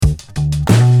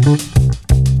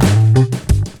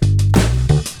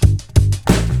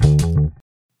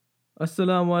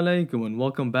Assalamu alaikum and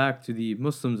welcome back to the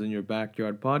Muslims in Your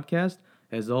Backyard podcast.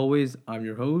 As always, I'm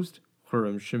your host,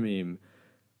 Khurram Shamim.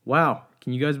 Wow,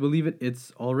 can you guys believe it?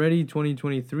 It's already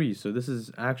 2023, so this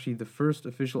is actually the first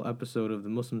official episode of the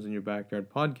Muslims in Your Backyard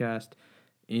podcast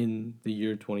in the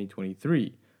year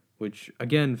 2023, which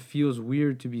again feels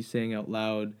weird to be saying out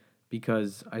loud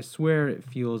because I swear it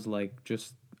feels like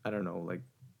just, I don't know, like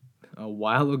a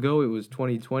while ago it was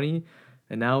 2020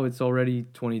 and now it's already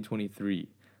 2023.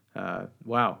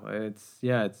 Wow, it's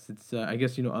I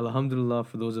guess alhamdulillah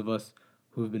for those of us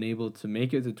who have been able to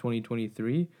make it to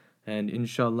 2023, and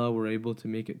inshallah we're able to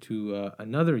make it to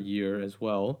another year as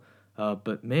well.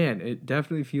 But man, it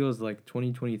definitely feels like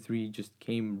 2023 just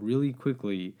came really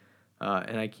quickly,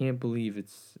 and I just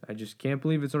can't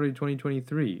believe it's already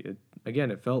 2023.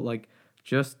 It felt like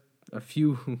just a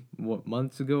few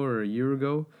months ago or a year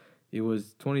ago it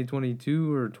was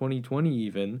 2022 or 2020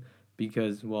 even,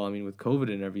 because, well, I mean, with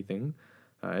COVID and everything,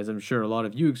 as I'm sure a lot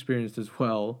of you experienced as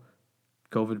well,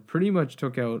 COVID pretty much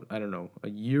took out, I don't know, a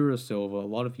year or so of a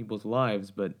lot of people's lives.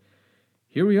 But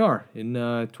here we are in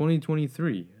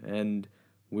 2023, and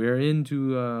we're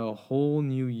into a whole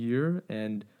new year.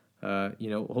 And,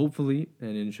 hopefully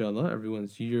and inshallah,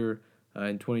 everyone's year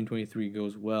in 2023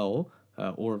 goes well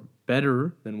or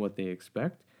better than what they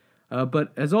expect.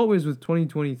 But as always with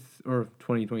 2020 or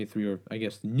 2023, or I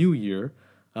guess New Year,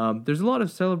 there's a lot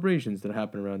of celebrations that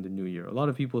happen around the New Year. A lot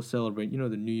of people celebrate, the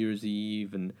New Year's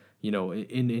Eve, and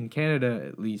in Canada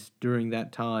at least during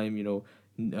that time,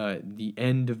 the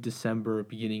end of December,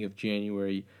 beginning of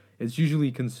January, it's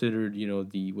usually considered,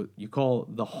 the what you call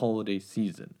the holiday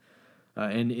season,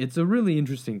 and it's a really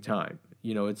interesting time.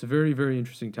 It's a very very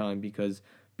interesting time because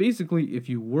basically, if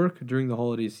you work during the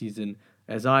holiday season,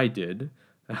 as I did,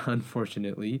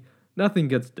 unfortunately, nothing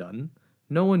gets done.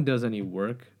 No one does any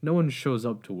work. No one shows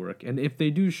up to work. And if they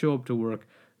do show up to work,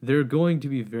 they're going to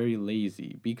be very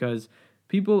lazy because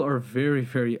people are very,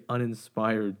 very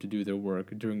uninspired to do their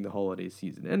work during the holiday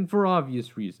season. And for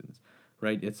obvious reasons,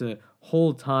 right? It's a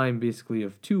whole time basically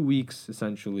of 2 weeks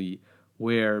essentially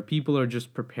where people are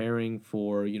just preparing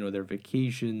for, their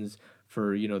vacations,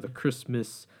 for, the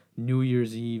Christmas, New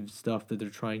Year's Eve stuff that they're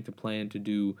trying to plan to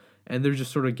do, and they're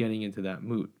just sort of getting into that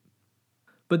mood.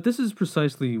 But this is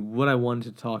precisely what I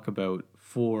wanted to talk about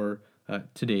for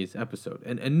today's episode.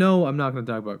 And no, I'm not going to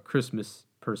talk about Christmas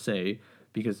per se,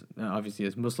 because obviously,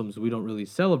 as Muslims, we don't really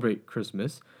celebrate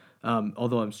Christmas.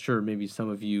 Although I'm sure maybe some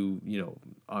of you,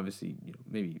 obviously,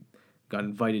 maybe got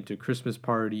invited to Christmas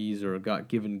parties or got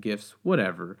given gifts,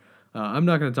 whatever. I'm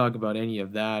not going to talk about any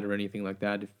of that or anything like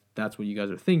that if that's what you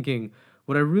guys are thinking.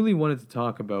 What I really wanted to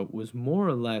talk about was more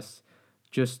or less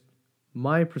just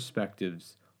my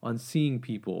perspectives on seeing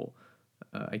people,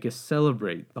 I guess,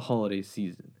 celebrate the holiday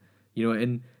season.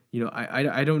 And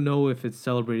I don't know if it's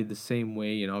celebrated the same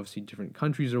way in obviously different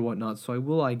countries or whatnot. So I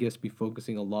will, I guess, be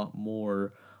focusing a lot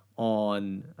more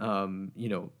on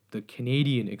the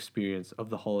Canadian experience of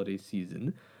the holiday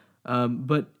season.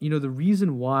 But the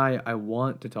reason why I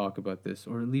want to talk about this,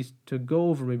 or at least to go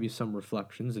over maybe some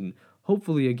reflections, and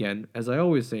hopefully, again, as I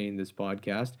always say in this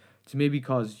podcast, to maybe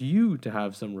cause you to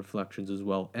have some reflections as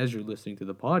well as you're listening to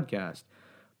the podcast.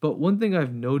 But one thing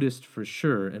I've noticed for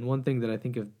sure, and one thing that I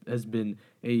think has been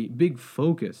a big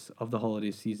focus of the holiday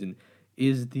season,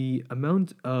 is the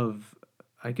amount of,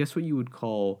 I guess, what you would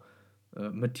call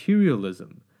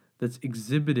materialism that's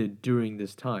exhibited during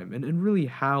this time, and really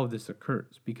how this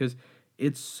occurs, because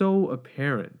it's so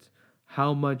apparent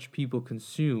how much people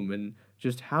consume and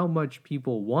just how much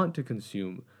people want to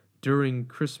consume during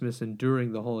Christmas and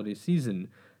during the holiday season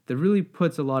that really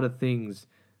puts a lot of things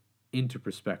into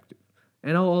perspective.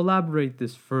 And I'll elaborate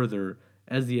this further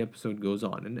as the episode goes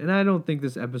on. And I don't think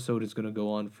this episode is going to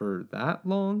go on for that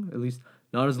long, at least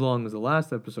not as long as the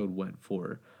last episode went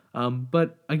for.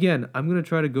 But again, I'm going to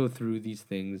try to go through these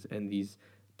things and these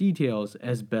details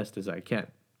as best as I can.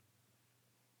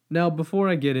 Now, before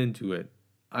I get into it,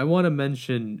 I want to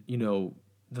mention,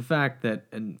 the fact that,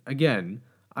 and again,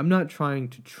 I'm not trying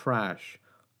to trash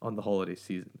on the holiday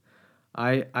season.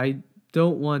 I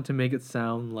don't want to make it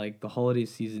sound like the holiday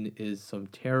season is some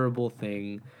terrible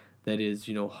thing that is,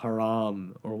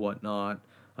 haram or whatnot.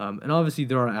 And obviously,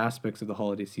 there are aspects of the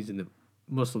holiday season that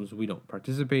Muslims we don't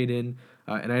participate in.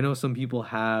 And I know some people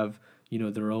have,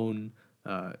 their own,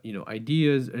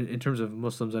 ideas in terms of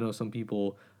Muslims. I know some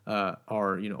people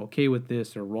are, okay with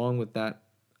this or wrong with that.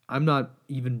 I'm not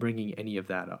even bringing any of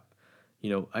that up.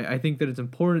 I think that it's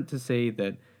important to say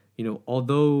that,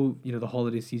 although, the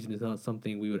holiday season is not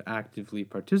something we would actively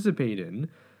participate in,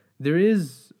 there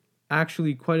is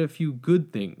actually quite a few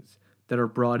good things that are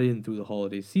brought in through the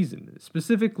holiday season,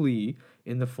 specifically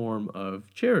in the form of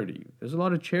charity. There's a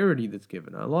lot of charity that's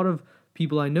given. A lot of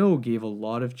people I know gave a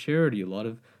lot of charity, a lot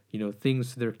of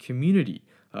things to their community,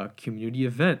 community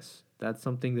events. That's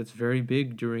something that's very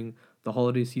big during the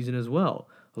holiday season as well.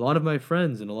 A lot of my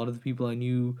friends and a lot of the people I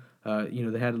knew,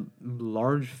 they had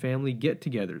large family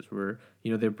get-togethers where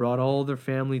they brought all their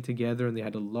family together and they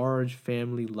had a large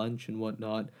family lunch and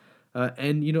whatnot.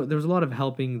 And there was a lot of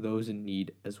helping those in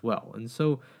need as well. And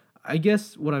so I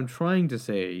guess what I'm trying to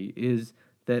say is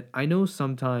that I know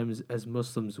sometimes as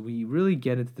Muslims we really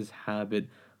get into this habit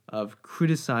of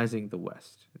criticizing the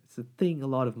West. It's a thing a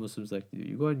lot of Muslims like to do.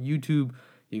 You go on YouTube,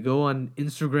 you go on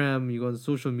Instagram, you go on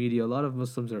social media, a lot of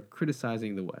Muslims are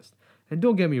criticizing the West. And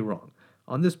don't get me wrong,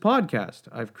 on this podcast,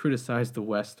 I've criticized the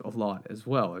West a lot as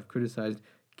well. I've criticized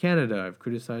Canada, I've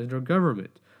criticized our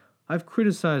government, I've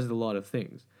criticized a lot of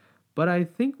things. But I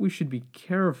think we should be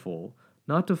careful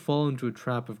not to fall into a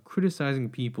trap of criticizing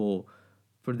people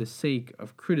for the sake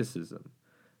of criticism.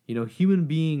 Human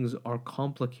beings are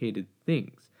complicated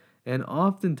things, and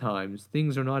oftentimes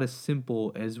things are not as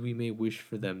simple as we may wish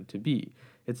for them to be.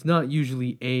 It's not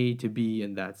usually A to B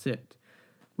and that's it.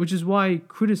 Which is why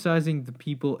criticizing the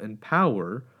people in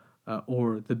power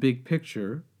or the big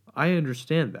picture, I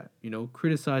understand that.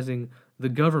 Criticizing the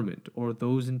government or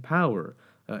those in power,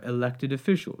 elected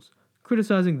officials,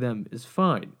 criticizing them is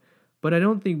fine. But I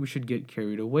don't think we should get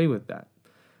carried away with that.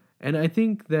 And I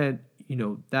think that,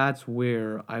 that's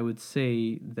where I would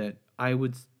say that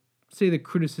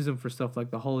criticism for stuff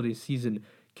like the holiday season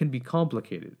can be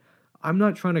complicated. I'm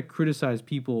not trying to criticize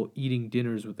people eating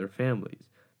dinners with their families.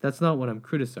 That's not what I'm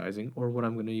criticizing or what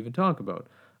I'm going to even talk about.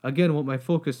 Again, what my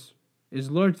focus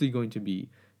is largely going to be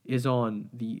is on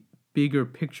the bigger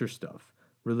picture stuff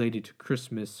related to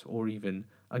Christmas or even,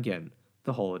 again,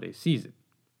 the holiday season.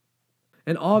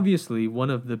 And obviously,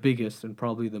 one of the biggest and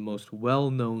probably the most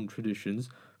well known traditions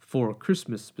for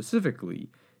Christmas specifically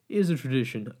is a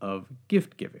tradition of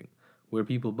gift giving, where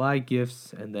people buy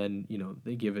gifts and then,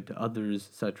 they give it to others,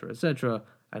 etc., etc.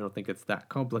 I don't think it's that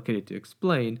complicated to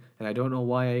explain, and I don't know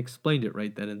why I explained it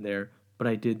right then and there, but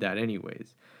I did that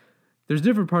anyways. There's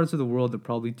different parts of the world that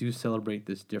probably do celebrate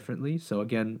this differently. So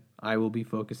again, I will be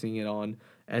focusing it on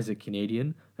as a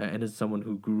Canadian and as someone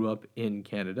who grew up in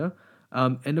Canada.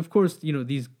 And of course,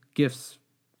 these gifts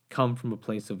come from a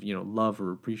place of, love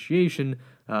or appreciation.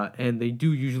 And they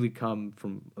do usually come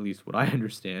from, at least what I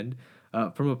understand,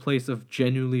 from a place of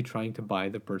genuinely trying to buy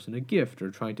the person a gift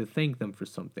or trying to thank them for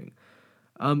something.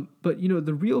 But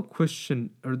the real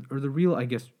question or the real, I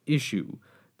guess, issue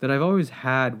that I've always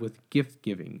had with gift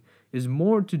giving is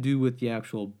more to do with the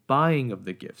actual buying of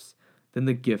the gifts than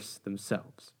the gifts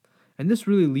themselves. And this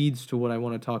really leads to what I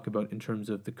want to talk about in terms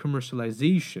of the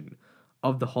commercialization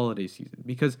of the holiday season,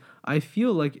 because I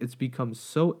feel like it's become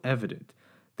so evident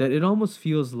that it almost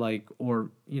feels like,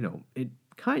 or, it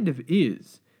kind of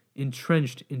is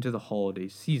entrenched into the holiday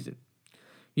season.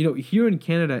 Here in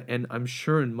Canada, and I'm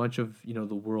sure in much of,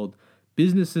 the world,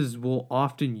 businesses will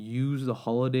often use the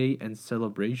holiday and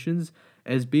celebrations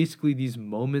as basically these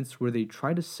moments where they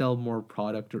try to sell more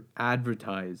product or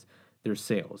advertise their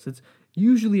sales. It's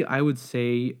usually, I would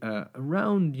say,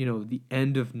 around, the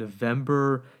end of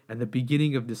November and the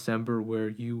beginning of December where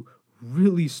you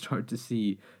really start to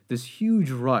see this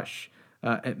huge rush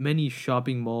at many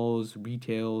shopping malls,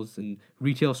 retails, and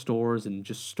retail stores, and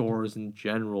just stores in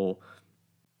general.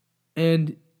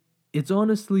 And it's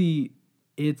honestly,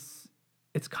 it's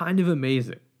it's kind of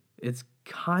amazing. It's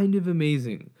kind of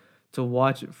amazing to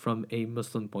watch it from a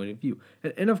Muslim point of view.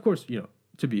 And of course,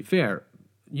 to be fair,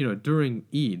 during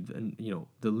Eid and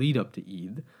the lead up to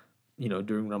Eid,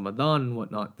 during Ramadan and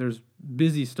whatnot, there's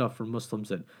busy stuff for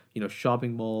Muslims at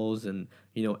shopping malls and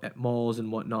at malls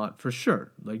and whatnot for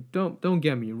sure. Like don't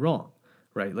get me wrong,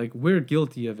 right? Like we're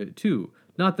guilty of it too.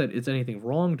 Not that it's anything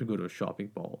wrong to go to a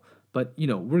shopping mall, but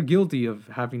we're guilty of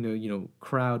having to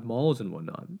crowd malls and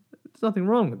whatnot. There's nothing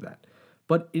wrong with that.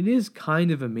 But it is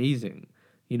kind of amazing,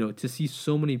 to see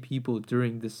so many people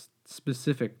during this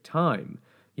specific time,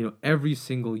 every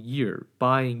single year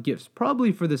buying gifts,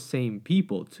 probably for the same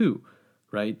people too,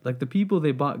 right? Like the people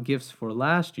they bought gifts for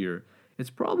last year, it's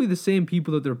probably the same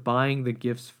people that they're buying the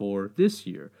gifts for this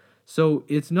year. So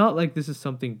it's not like this is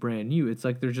something brand new. It's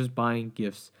like they're just buying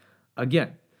gifts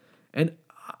again. And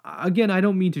again, I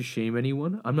don't mean to shame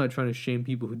anyone. I'm not trying to shame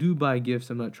people who do buy gifts.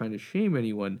 I'm not trying to shame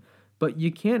anyone. But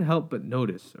you can't help but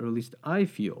notice, or at least I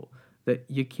feel, that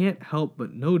you can't help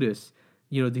but notice,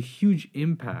 the huge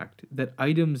impact that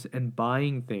items and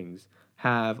buying things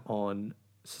have on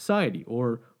society,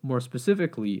 or more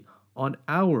specifically, on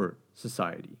our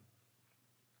society.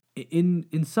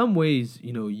 in some ways,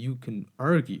 you can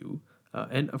argue,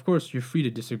 and of course you're free to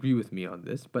disagree with me on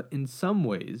this, but in some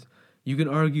ways, you can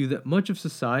argue that much of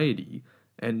society,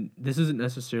 and this isn't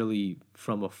necessarily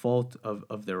from a fault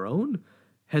of their own,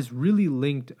 has really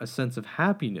linked a sense of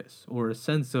happiness or a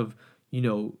sense of,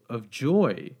 of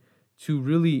joy to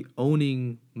really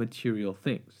owning material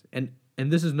things. And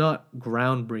this is not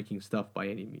groundbreaking stuff by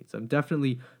any means. I'm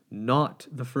definitely not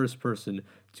the first person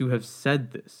to have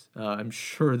said this. I'm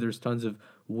sure there's tons of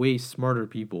way smarter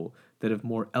people that have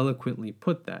more eloquently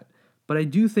put that. But I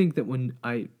do think that when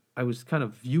I was kind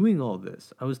of viewing all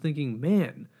this, I was thinking,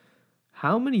 man,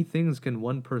 how many things can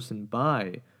one person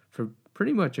buy for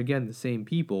pretty much, again, the same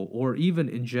people, or even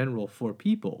in general for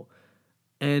people?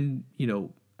 And,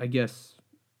 I guess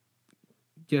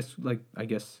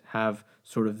have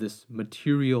sort of this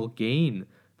material gain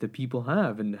that people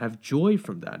have and have joy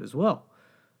from that as well.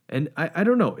 And I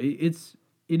don't know, it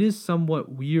is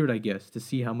somewhat weird, I guess, to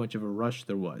see how much of a rush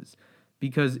there was,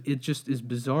 because it just is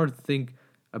bizarre to think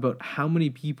about how many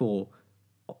people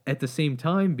at the same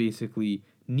time basically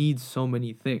need so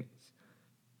many things.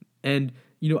 And,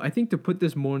 I think to put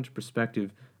this more into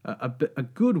perspective, a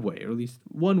good way, or at least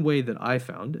one way that I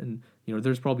found, and,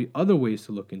 there's probably other ways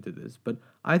to look into this, but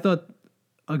I thought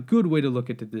a good way to look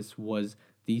into this was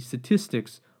the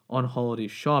statistics on holiday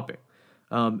shopping.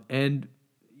 And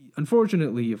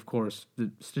unfortunately, of course,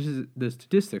 the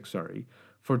statistics,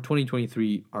 for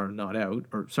 2023 are not out,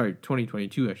 or sorry,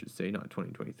 2022, I should say, not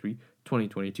 2023.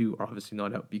 2022 are obviously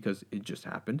not out because it just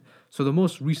happened. So the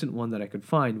most recent one that I could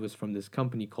find was from this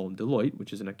company called Deloitte,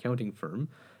 which is an accounting firm,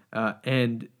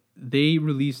 and they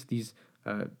released these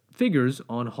figures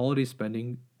on holiday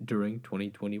spending during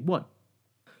 2021.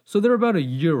 So they're about a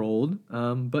year old,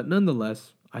 but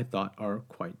nonetheless, I thought are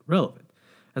quite relevant.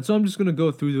 And so I'm just going to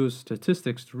go through those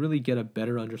statistics to really get a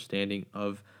better understanding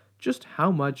of just how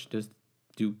much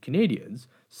do Canadians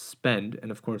spend,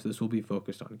 and of course this will be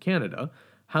focused on Canada,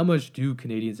 how much do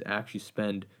Canadians actually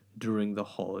spend during the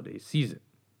holiday season?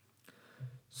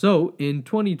 So in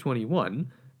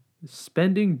 2021,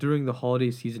 spending during the holiday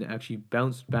season actually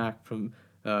bounced back from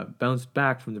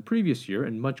the previous year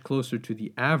and much closer to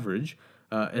the average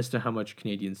as to how much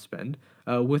Canadians spend,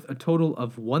 with a total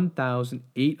of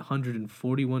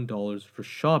 $1,841 for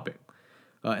shopping.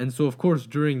 And so, of course,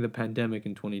 during the pandemic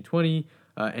in 2020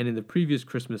 and in the previous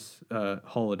Christmas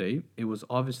holiday, it was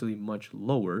obviously much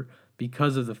lower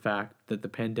because of the fact that the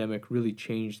pandemic really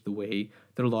changed the way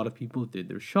that a lot of people did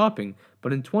their shopping.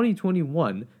 But in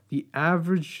 2021, the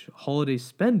average holiday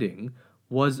spending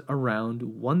was around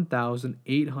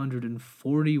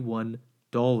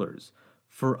 $1,841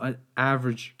 for an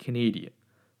average Canadian.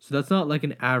 So that's not like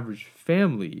an average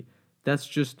family, that's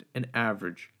just an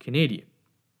average Canadian.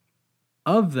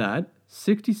 Of that,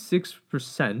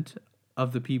 66%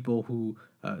 of the people who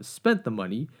spent the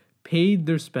money paid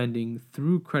their spending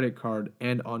through credit card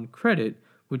and on credit,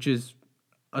 which is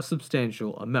a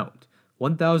substantial amount.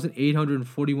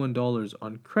 $1,841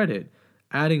 on credit,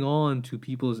 adding on to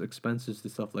people's expenses to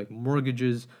stuff like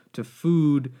mortgages, to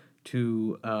food,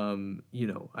 to,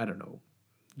 I don't know,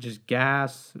 just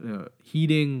gas,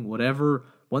 heating, whatever.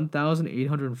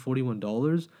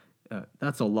 $1,841,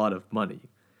 that's a lot of money.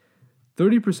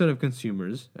 30% of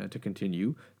consumers, to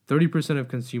continue, 30% of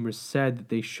consumers said that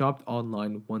they shopped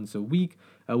online once a week,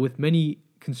 with many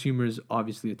consumers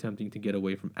obviously attempting to get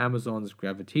away from Amazon's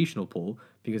gravitational pull,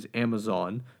 because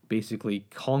Amazon basically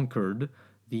conquered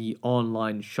the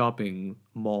online shopping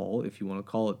mall, if you want to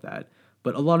call it that.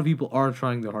 But a lot of people are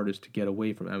trying their hardest to get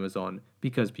away from Amazon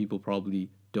because people probably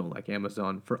don't like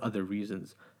Amazon for other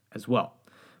reasons as well.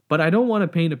 But I don't want to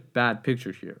paint a bad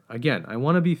picture here. Again, I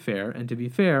want to be fair, and to be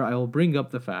fair, I will bring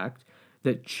up the fact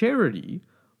that charity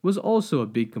was also a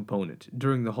big component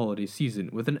during the holiday season,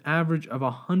 with an average of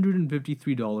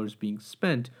 $153 being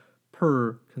spent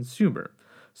per consumer.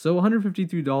 So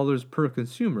 $153 per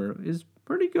consumer is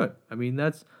pretty good. I mean,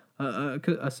 that's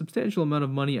a substantial amount of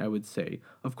money, I would say.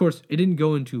 Of course, it didn't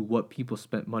go into what people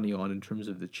spent money on in terms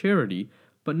of the charity,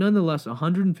 but nonetheless,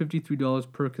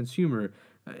 $153 per consumer,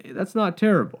 that's not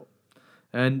terrible.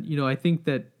 And, I think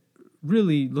that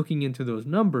really looking into those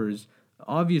numbers,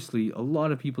 obviously, a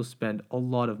lot of people spend a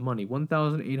lot of money.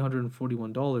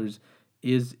 $1,841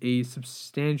 is a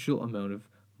substantial amount of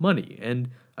money. And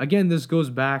again, this goes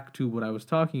back to what I was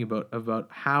talking about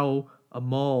how a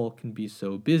mall can be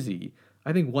so busy.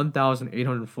 I think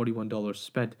 $1,841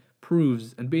 spent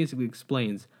proves and basically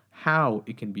explains how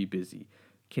it can be busy.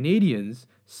 Canadians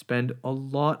spend a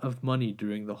lot of money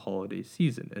during the holiday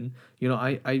season. And,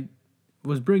 I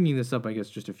was bringing this up, I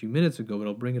guess, just a few minutes ago, but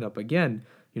I'll bring it up again.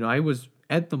 I was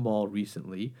at the mall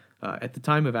recently, at the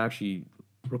time of actually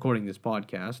recording this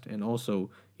podcast, and also,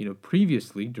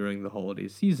 previously during the holiday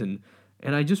season.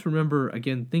 And I just remember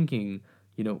again thinking,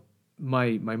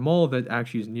 my mall that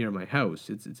actually is near my house,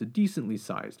 it's a decently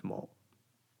sized mall.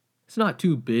 It's not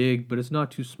too big, but it's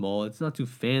not too small. It's not too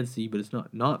fancy, but it's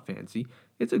not fancy.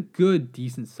 It's a good,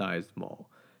 decent sized mall.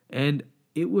 And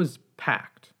it was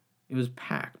packed. It was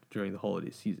packed during the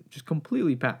holiday season, just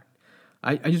completely packed.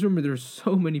 I just remember there were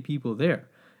so many people there.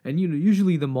 And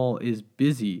usually the mall is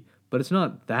busy, but it's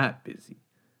not that busy,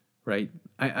 right?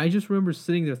 I just remember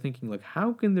sitting there thinking, like,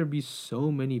 how can there be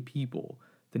so many people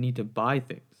that need to buy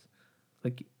things?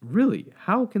 Like, really,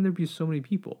 how can there be so many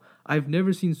people? I've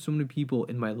never seen so many people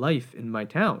in my life in my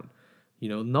town.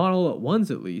 Not all at once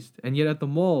at least. And yet at the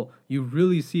mall, you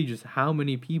really see just how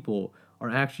many people are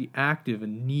actually active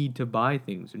and need to buy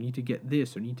things or need to get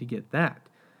this or need to get that.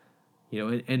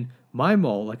 And my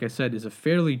mall, like I said, is a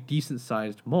fairly decent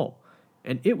sized mall,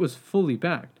 and it was fully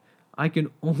packed. I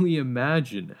can only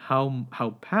imagine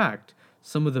how packed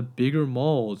some of the bigger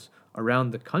malls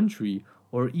around the country,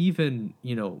 or even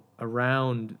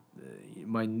around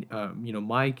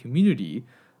my community.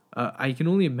 I can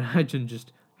only imagine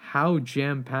just how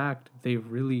jam packed they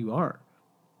really are.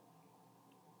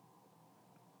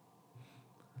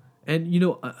 And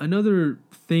another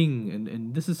thing,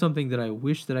 and this is something that I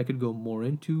wish that I could go more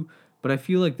into, but I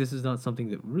feel like this is not something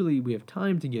that really we have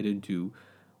time to get into,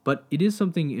 but it is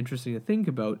something interesting to think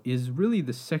about, is really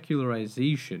the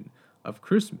secularization of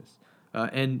Christmas.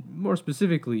 And more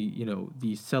specifically,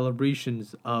 the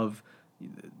celebrations of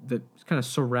that kind of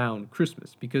surround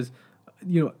Christmas. Because,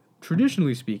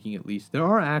 traditionally speaking, at least, there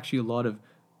are actually a lot of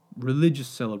religious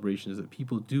celebrations that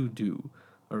people do,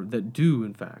 or that do,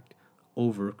 in fact,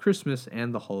 over Christmas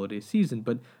and the holiday season.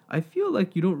 But I feel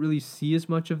like you don't really see as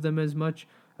much of them as much,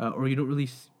 or you don't really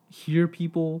hear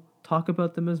people talk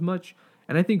about them as much.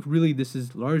 And I think really this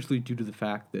is largely due to the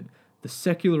fact that the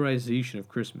secularization of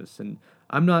Christmas, and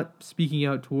I'm not speaking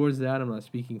out towards that, I'm not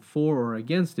speaking for or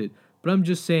against it, but I'm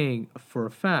just saying for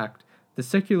a fact the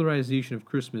secularization of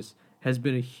Christmas has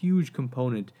been a huge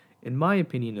component, in my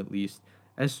opinion at least,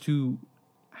 as to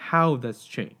how that's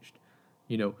changed.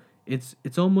 You know,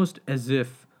 it's almost as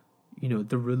if,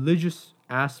 the religious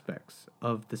aspects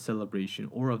of the celebration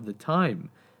or of the time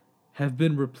have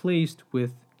been replaced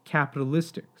with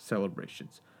capitalistic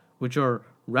celebrations, which are,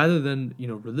 rather than,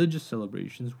 religious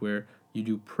celebrations where you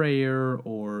do prayer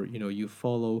or, you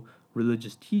follow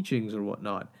religious teachings or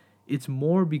whatnot, it's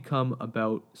more become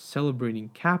about celebrating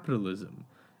capitalism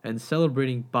and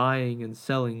celebrating buying and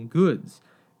selling goods,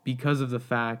 because of the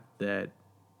fact that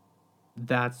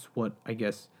that's what, I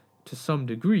guess, to some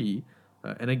degree,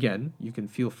 and again, you can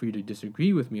feel free to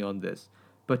disagree with me on this,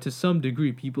 but to some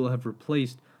degree, people have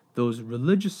replaced those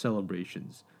religious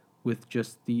celebrations with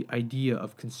just the idea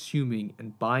of consuming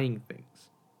and buying things.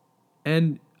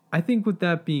 And I think, with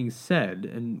that being said,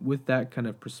 and with that kind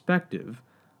of perspective,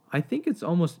 I think it's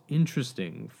almost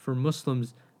interesting for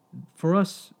Muslims, for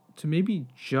us to maybe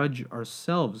judge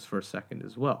ourselves for a second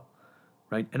as well,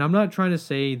 right? And I'm not trying to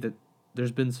say that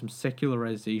there's been some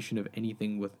secularization of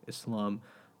anything with Islam.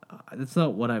 That's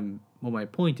not what my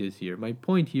point is here. My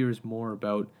point here is more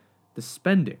about the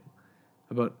spending,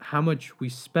 about how much we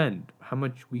spend, how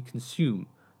much we consume,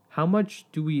 how much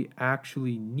do we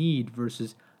actually need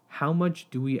versus how much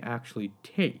do we actually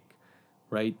take,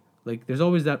 right? Like, there's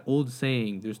always that old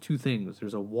saying, there's two things,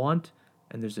 there's a want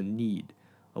and there's a need.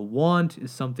 A want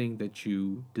is something that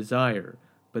you desire,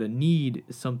 but a need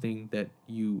is something that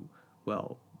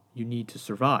well, you need to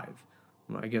survive.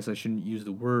 Well, I guess I shouldn't use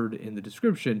the word in the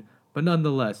description, but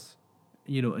nonetheless,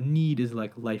 a need is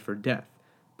like life or death.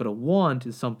 But a want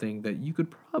is something that you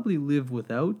could probably live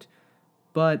without,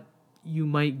 but you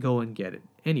might go and get it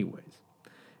anyways.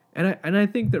 And I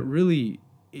think that really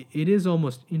it is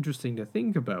almost interesting to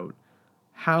think about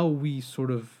how we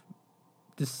sort of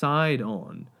decide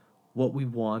on what we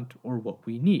want or what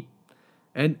we need.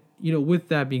 And, with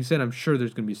that being said, I'm sure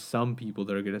there's going to be some people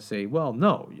that are going to say, well,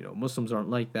 no, Muslims aren't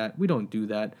like that. We don't do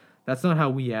that. That's not how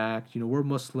we act. We're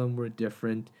Muslim, we're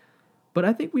different. But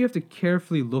I think we have to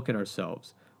carefully look at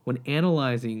ourselves when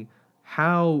analyzing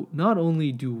how not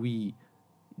only do we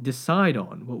decide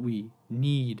on what we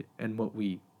need and what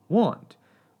we want,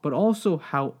 but also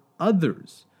how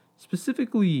others,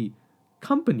 specifically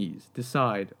companies,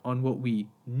 decide on what we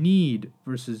need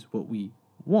versus what we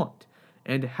want,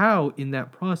 and how in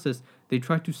that process they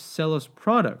try to sell us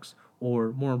products,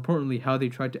 or more importantly, how they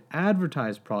try to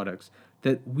advertise products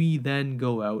that we then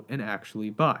go out and actually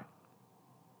buy.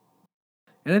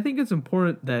 And I think it's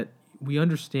important that we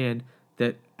understand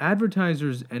that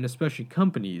advertisers and especially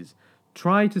companies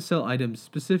try to sell items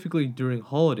specifically during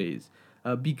holidays,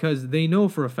 because they know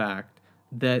for a fact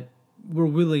that we're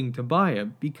willing to buy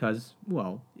it because,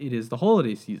 well, it is the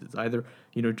holiday seasons, either,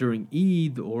 during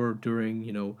Eid or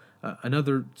during,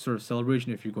 another sort of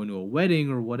celebration if you're going to a wedding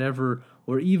or whatever,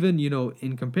 or even,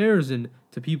 in comparison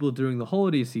to people during the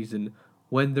holiday season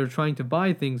when they're trying to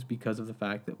buy things because of the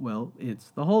fact that, well, it's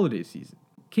the holiday season.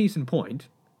 Case in point,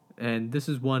 and this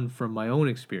is one from my own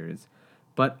experience,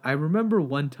 but I remember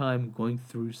one time going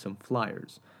through some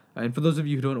flyers. And for those of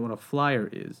you who don't know what a flyer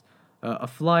is, a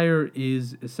flyer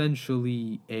is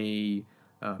essentially an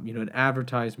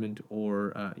advertisement or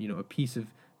a piece of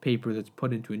paper that's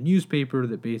put into a newspaper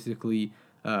that basically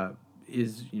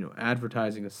is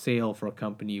advertising a sale for a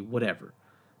company, whatever,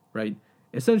 right?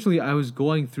 Essentially, I was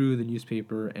going through the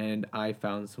newspaper and I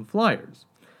found some flyers.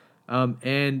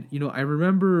 And I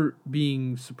remember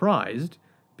being surprised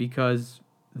because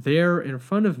there in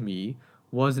front of me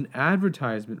was an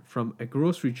advertisement from a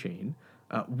grocery chain,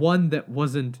 one that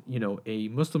wasn't, a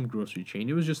Muslim grocery chain.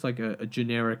 It was just like a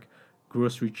generic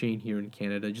grocery chain here in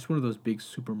Canada, just one of those big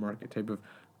supermarket type of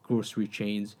grocery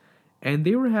chains. And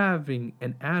they were having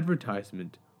an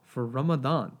advertisement for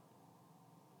Ramadan.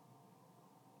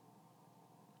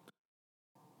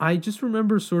 I just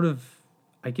remember sort of,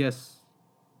 I guess,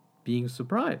 being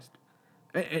surprised.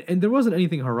 And there wasn't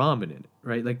anything haram in it,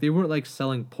 right? Like they weren't like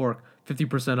selling pork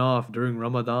 50% off during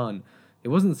Ramadan. It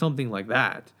wasn't something like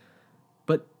that.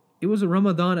 But it was a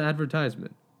Ramadan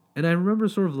advertisement. And I remember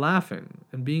sort of laughing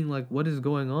and being like, what is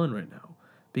going on right now?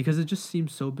 Because it just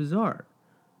seems so bizarre.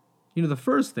 The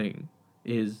first thing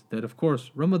is that, of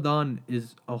course, Ramadan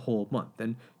is a whole month.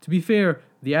 And to be fair,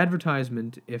 the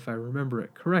advertisement, if I remember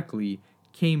it correctly,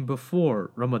 came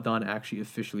before Ramadan actually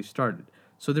officially started.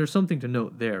 So there's something to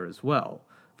note there as well.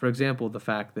 For example, the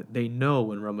fact that they know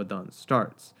when Ramadan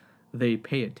starts. They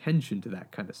pay attention to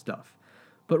that kind of stuff.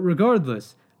 But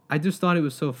regardless, I just thought it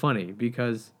was so funny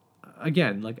because,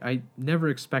 again, like I never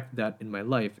expected that in my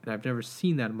life, and I've never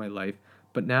seen that in my life,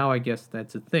 but now I guess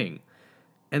that's a thing.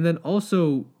 And then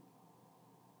also,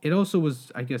 it also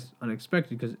was, I guess,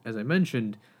 unexpected because, as I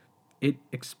mentioned, it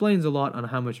explains a lot on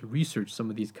how much research some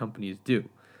of these companies do.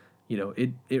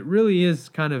 It really is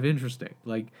kind of interesting.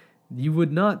 Like, you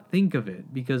would not think of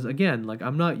it because, again, like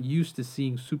I'm not used to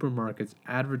seeing supermarkets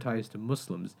advertise to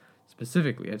Muslims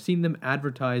specifically. I've seen them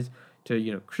advertise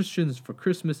to, Christians for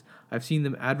Christmas. I've seen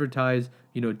them advertise,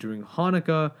 during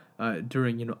Hanukkah,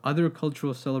 during, other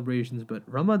cultural celebrations. But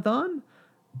Ramadan,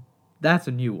 that's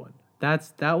a new one.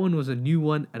 That one was a new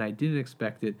one, and I didn't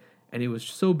expect it, and it was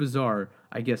so bizarre,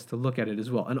 I guess, to look at it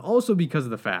as well, and also because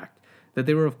of the fact that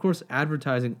they were, of course,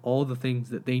 advertising all the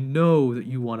things that they know that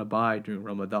you want to buy during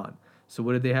Ramadan. So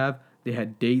what did they have? They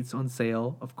had dates on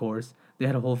sale, of course. They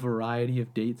had a whole variety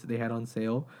of dates that they had on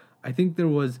sale. I think there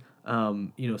was,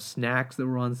 snacks that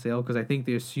were on sale because I think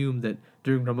they assumed that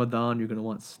during Ramadan you're gonna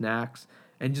want snacks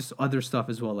and just other stuff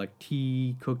as well, like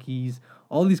tea, cookies,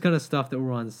 all these kind of stuff that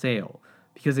were on sale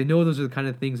because they know those are the kind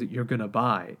of things that you're gonna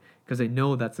buy because they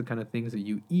know that's the kind of things that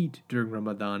you eat during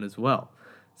Ramadan as well.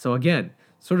 So again,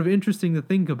 sort of interesting to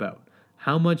think about.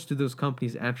 How much do those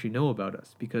companies actually know about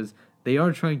us? Because they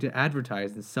are trying to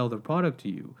advertise and sell their product to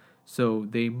you. So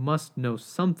they must know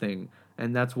something,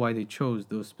 and that's why they chose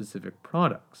those specific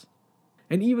products.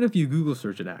 And even if you Google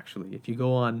search it, actually, if you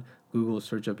go on Google,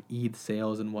 search up Eid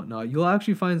sales and whatnot, you'll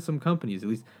actually find some companies. At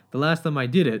least the last time I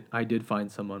did it, I did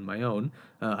find some on my own.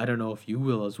 I don't know if you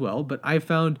will as well, but I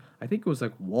found, I think it was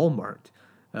like Walmart.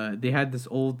 They had this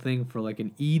old thing for like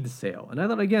an Eid sale. And I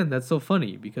thought, again, that's so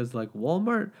funny because like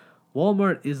Walmart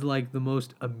is like the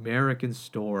most American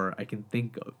store I can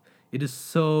think of. It is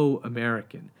so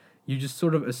American. You just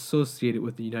sort of associate it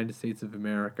with the United States of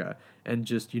America and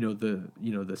just,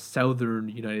 the southern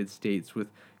United States with,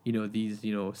 these,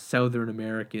 southern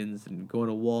Americans and going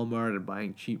to Walmart and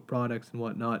buying cheap products and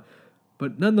whatnot.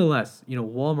 But nonetheless,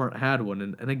 Walmart had one.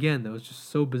 And again, that was just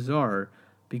so bizarre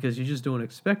because you just don't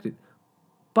expect it.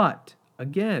 But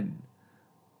again,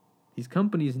 these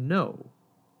companies know.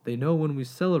 They know when we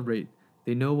celebrate,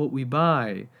 they know what we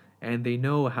buy, and they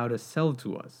know how to sell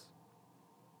to us.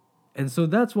 And so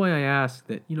that's why I ask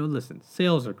that, listen,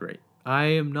 sales are great. I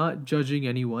am not judging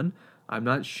anyone. I'm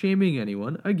not shaming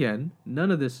anyone. Again, none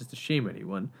of this is to shame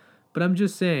anyone. But I'm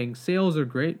just saying sales are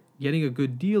great. Getting a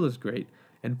good deal is great.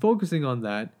 And focusing on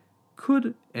that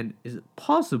could, and is it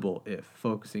possible if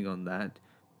focusing on that,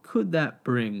 could that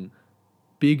bring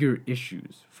bigger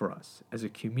issues for us as a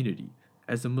community,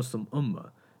 as a Muslim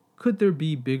ummah? Could there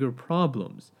be bigger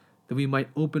problems that we might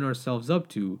open ourselves up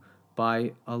to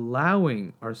by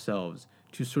allowing ourselves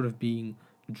to sort of being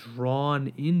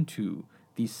drawn into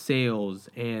these sales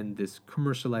and this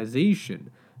commercialization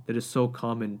that is so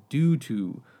common due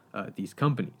to these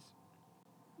companies.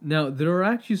 Now, there are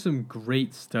actually some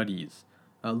great studies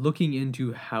looking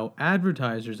into how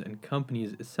advertisers and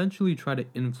companies essentially try to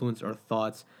influence our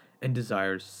thoughts and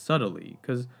desires subtly,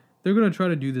 because they're going to try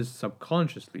to do this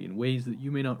subconsciously in ways that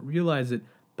you may not realize it,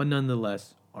 but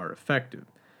nonetheless are effective.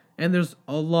 And there's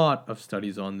a lot of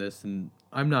studies on this, and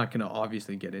I'm not going to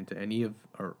obviously get into any of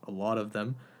or a lot of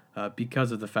them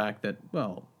because of the fact that,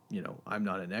 well, I'm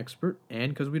not an expert,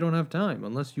 and because we don't have time.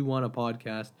 Unless you want a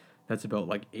podcast that's about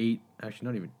like actually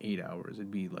not even 8 hours, it'd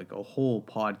be like a whole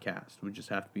podcast would just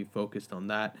have to be focused on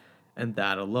that and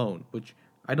that alone, which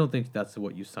I don't think that's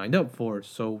what you signed up for,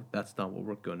 so that's not what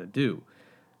we're going to do.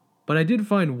 But I did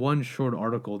find one short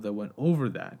article that went over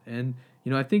that, and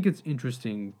I think it's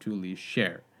interesting to at least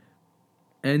share.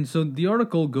 And so the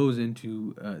article goes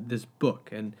into this book,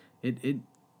 and it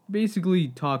basically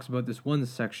talks about this one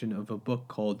section of a book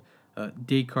called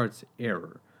Descartes'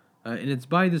 Error. And it's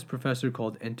by this professor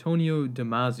called Antonio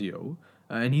Damasio,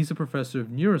 and he's a professor of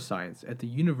neuroscience at the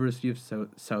University of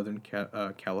Southern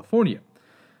California.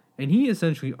 And he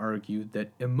essentially argued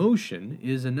that emotion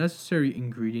is a necessary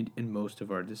ingredient in most of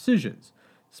our decisions,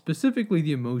 specifically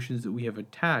the emotions that we have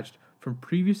attached from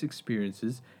previous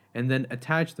experiences and then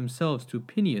attach themselves to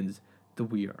opinions that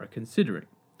we are considering.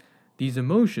 These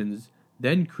emotions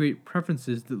then create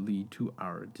preferences that lead to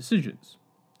our decisions.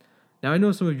 Now, I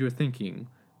know some of you are thinking,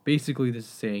 basically, this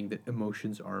is saying that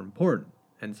emotions are important,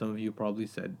 and some of you probably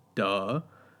said, duh,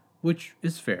 which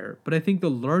is fair, but I think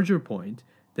the larger point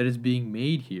that is being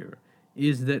made here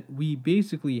is that we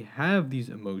basically have these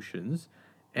emotions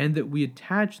and that we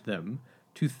attach them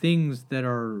to things that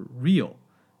are real.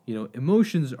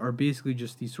 Emotions are basically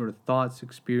just these sort of thoughts,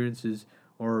 experiences,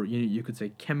 or you could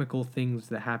say chemical things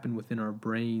that happen within our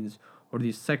brains, or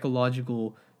these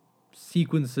psychological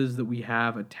sequences that we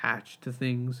have attached to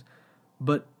things.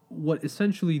 But what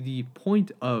essentially the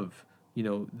point of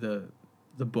the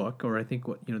book, or I think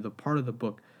what the part of the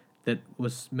book that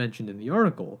was mentioned in the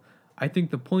article, I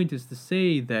think the point is to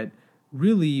say that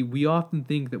really we often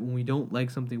think that when we don't like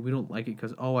something, we don't like it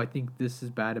because, oh, I think this is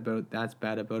bad about it, that's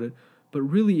bad about it. But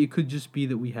really, it could just be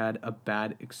that we had a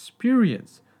bad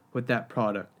experience with that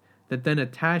product that then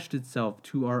attached itself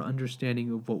to our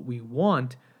understanding of what we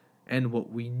want and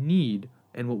what we need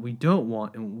and what we don't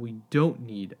want and what we don't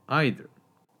need either.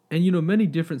 And many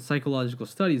different psychological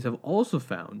studies have also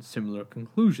found similar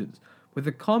conclusions, with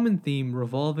a common theme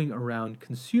revolving around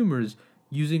consumers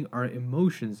using our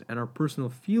emotions and our personal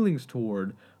feelings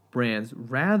toward brands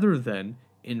rather than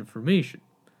information.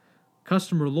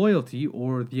 Customer loyalty,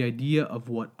 or the idea of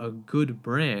what a good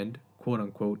brand, quote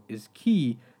unquote, is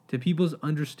key to people's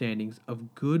understandings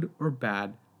of good or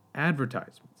bad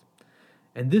advertisements.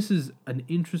 And this is an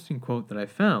interesting quote that I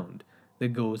found that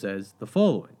goes as the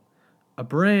following: a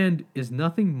brand is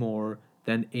nothing more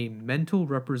than a mental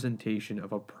representation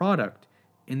of a product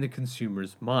in the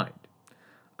consumer's mind.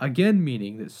 Again,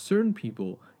 meaning that certain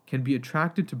people can be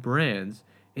attracted to brands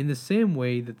in the same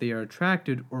way that they are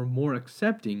attracted or more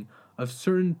accepting of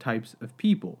certain types of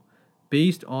people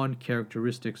based on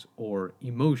characteristics or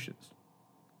emotions.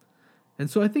 And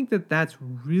so I think that that's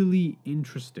really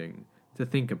interesting to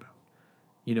think about.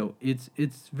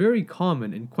 It's very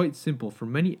common and quite simple for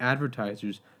many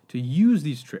advertisers to use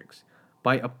these tricks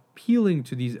by appealing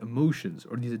to these emotions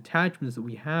or these attachments that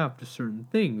we have to certain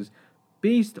things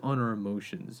based on our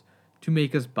emotions to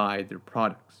make us buy their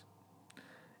products.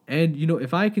 And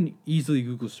if I can easily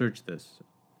Google search this,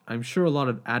 I'm sure a lot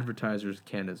of advertisers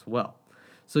can as well.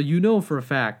 So for a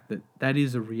fact that that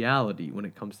is a reality when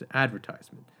it comes to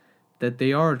advertisement, that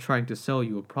they are trying to sell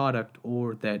you a product,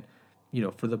 or that,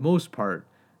 for the most part,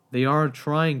 they are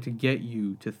trying to get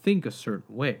you to think a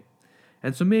certain way.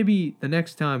 And so maybe the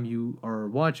next time you are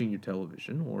watching your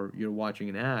television or you're watching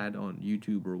an ad on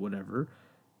YouTube or whatever,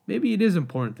 maybe it is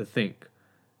important to think,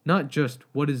 not just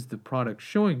what is the product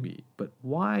showing me, but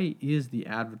why is the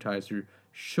advertiser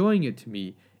showing it to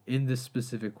me in this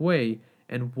specific way,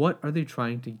 and what are they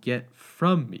trying to get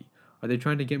from me? Are they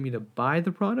trying to get me to buy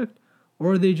the product,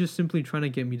 or are they just simply trying to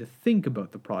get me to think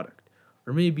about the product?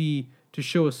 Or maybe to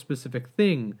show a specific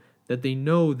thing that they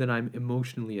know that I'm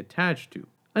emotionally attached to?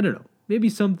 I don't know. Maybe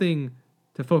something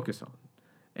to focus on.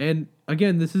 And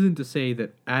again, this isn't to say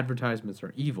that advertisements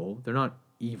are evil. They're not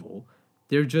evil.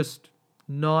 They're just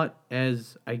not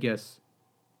as, I guess,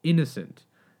 innocent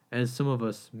as some of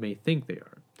us may think they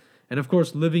are. And of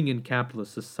course, living in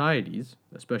capitalist societies,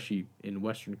 especially in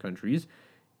Western countries,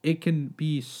 it can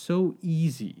be so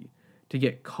easy to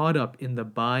get caught up in the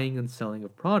buying and selling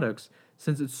of products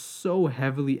since it's so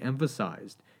heavily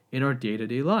emphasized in our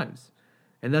day-to-day lives.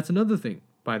 And that's another thing,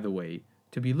 by the way,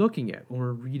 to be looking at when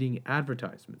we're reading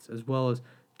advertisements, as well as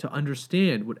to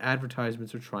understand what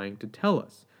advertisements are trying to tell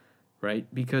us, right?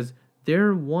 Because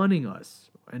they're wanting us,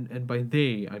 and by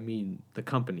they, I mean the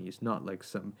companies, not like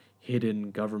some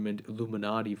hidden government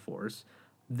Illuminati force.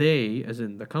 They, as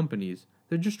in the companies,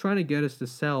 they're just trying to get us to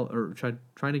sell or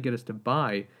trying to get us to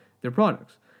buy their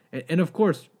products. And of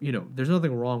course, there's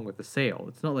nothing wrong with the sale.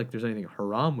 It's not like there's anything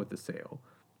haram with the sale.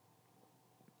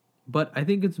 But I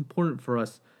think it's important for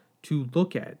us to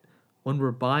look at when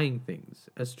we're buying things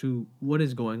as to what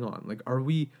is going on. Like, are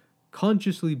we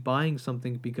consciously buying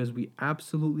something because we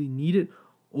absolutely need it,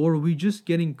 or are we just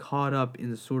getting caught up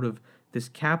in sort of this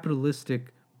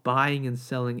capitalistic buying and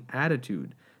selling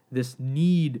attitude, this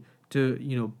need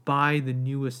to, buy the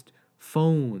newest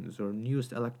phones or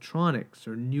newest electronics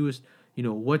or newest,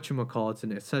 whatchamacallits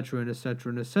and et cetera and et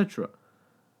cetera and et cetera,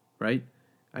 right?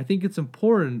 I think it's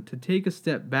important to take a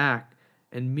step back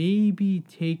and maybe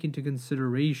take into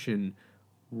consideration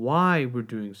why we're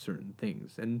doing certain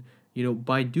things. And,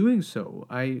 by doing so,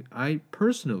 I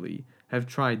personally have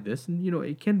tried this and,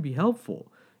 it can be helpful.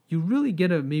 You really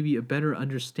get maybe a better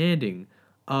understanding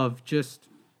of just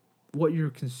what your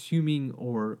consuming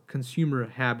or consumer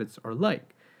habits are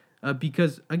like.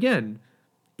 Because, again,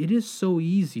 it is so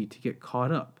easy to get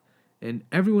caught up, and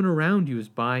everyone around you is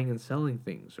buying and selling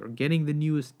things or getting the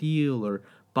newest deal or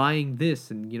buying this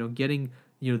and getting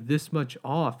this much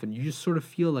off, and you just sort of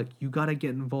feel like you got to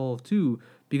get involved too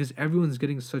because everyone's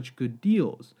getting such good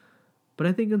deals. But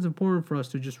I think it's important for us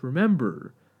to just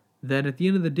remember that at the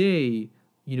end of the day,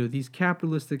 these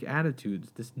capitalistic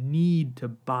attitudes, this need to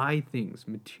buy things,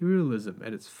 materialism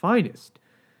at its finest,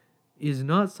 is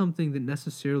not something that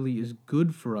necessarily is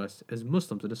good for us as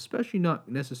Muslims, and especially not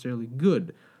necessarily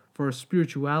good for our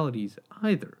spiritualities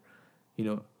either.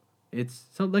 It's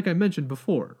like I mentioned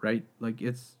before, right? Like,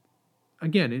 it's,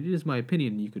 again, it is my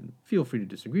opinion. You can feel free to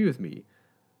disagree with me,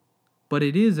 but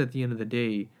it is, at the end of the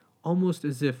day, almost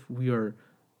as if we are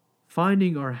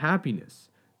finding our happiness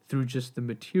through just the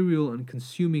material and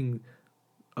consuming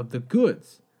of the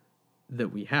goods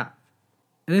that we have.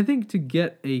 And I think to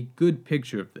get a good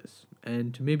picture of this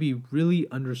and to maybe really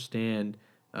understand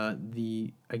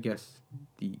the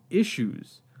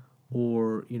issues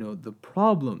or, the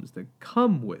problems that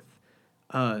come with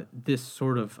this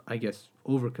sort of,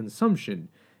 overconsumption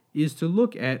is to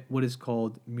look at what is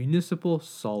called municipal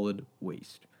solid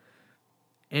waste.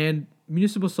 And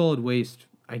municipal solid waste,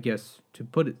 to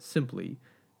put it simply,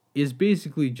 is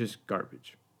basically just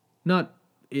garbage. Not,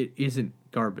 it isn't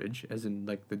garbage, as in,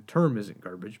 like, the term isn't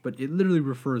garbage, but it literally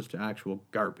refers to actual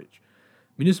garbage.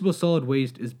 Municipal solid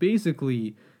waste is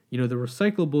basically, the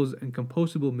recyclables and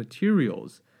compostable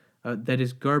materials that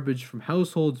is garbage from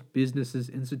households, businesses,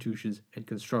 institutions, and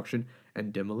construction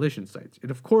and demolition sites.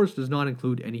 It, of course, does not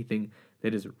include anything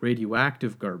that is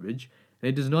radioactive garbage, and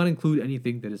it does not include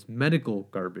anything that is medical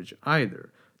garbage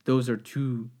either. Those are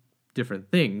two different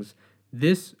things.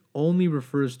 This only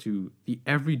refers to the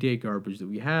everyday garbage that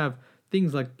we have,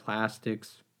 things like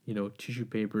plastics, tissue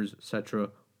papers, etc.,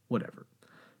 whatever.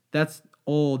 That's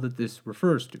all that this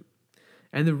refers to.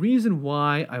 And the reason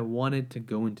why I wanted to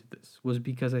go into this was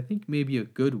because I think maybe a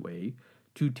good way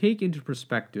to take into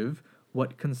perspective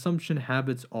what consumption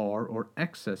habits are or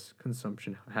excess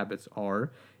consumption habits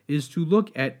are is to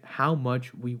look at how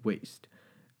much we waste.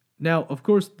 Now, of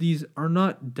course, these are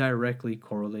not directly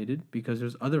correlated because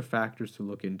there's other factors to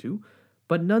look into,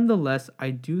 but nonetheless,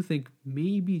 I do think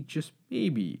maybe, just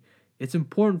maybe, it's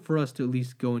important for us to at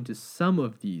least go into some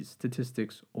of these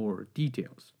statistics or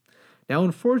details. Now,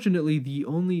 unfortunately,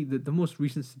 the most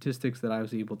recent statistics that I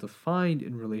was able to find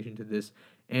in relation to this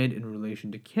and in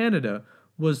relation to Canada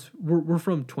were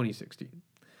from 2016.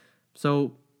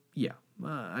 So yeah,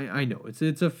 I know it's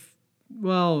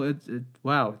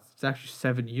actually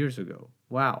 7 years ago.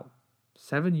 Wow,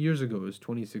 7 years ago is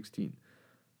 2016.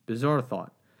 Bizarre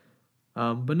thought,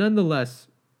 but nonetheless,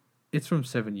 it's from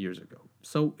 7 years ago.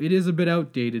 So it is a bit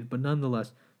outdated, but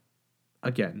nonetheless,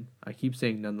 again, I keep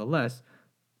saying nonetheless,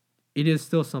 it is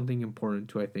still something important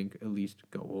to, I think, at least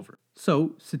go over.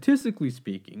 So, statistically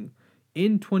speaking,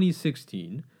 in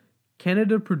 2016,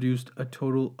 Canada produced a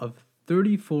total of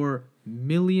 34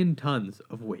 million tons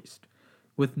of waste,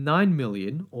 with 9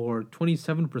 million, or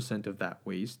 27% of that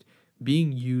waste,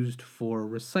 being used for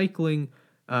recycling,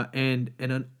 and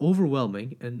an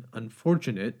overwhelming and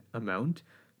unfortunate amount,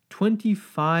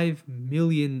 25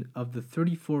 million of the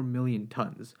 34 million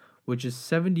tons, which is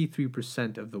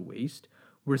 73% of the waste,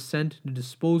 were sent to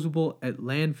disposable at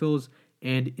landfills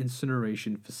and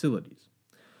incineration facilities.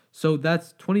 So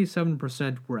that's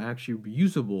 27% were actually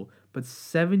reusable, but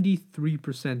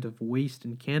 73% of waste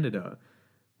in Canada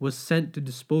was sent to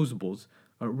disposables,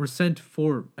 were sent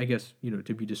for,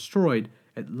 to be destroyed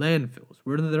at landfills,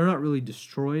 where they're not really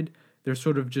destroyed, they're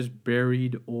sort of just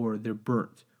buried or they're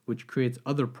burnt, which creates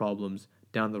other problems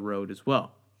down the road as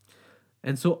well.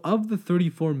 And so, of the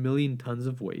 34 million tons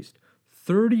of waste,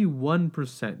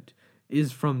 31%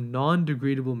 is from non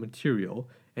degradable material,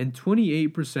 and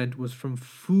 28% was from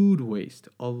food waste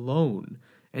alone,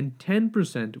 and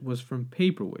 10% was from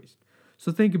paper waste.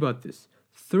 So, think about this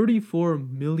 34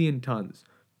 million tons,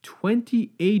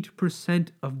 28%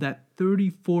 of that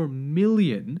 34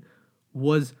 million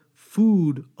was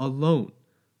food alone.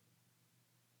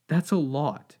 That's a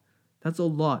lot. That's a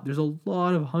lot. There's a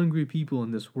lot of hungry people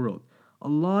in this world, a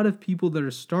lot of people that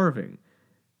are starving,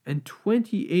 and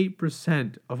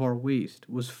 28% of our waste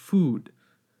was food.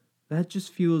 That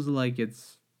just feels like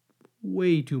it's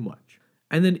way too much.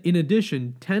 And then in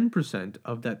addition, 10%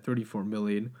 of that 34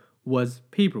 million was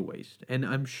paper waste. And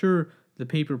I'm sure the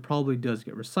paper probably does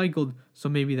get recycled, so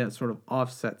maybe that sort of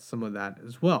offsets some of that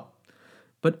as well.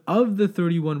 But of the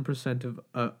 31%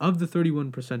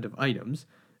 of items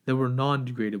that were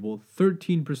non-degradable,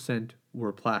 13%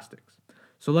 were plastics.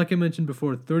 So like I mentioned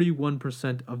before,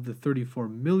 31% of the 34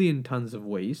 million tons of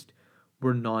waste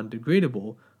were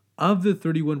non-degradable. Of the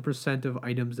 31% of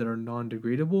items that are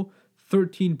non-degradable,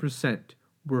 13%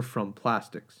 were from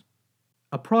plastics.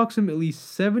 Approximately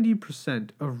 70%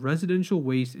 of residential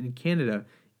waste in Canada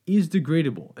is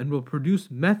degradable and will produce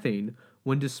methane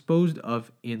when disposed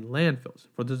of in landfills.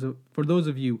 For those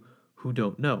of you who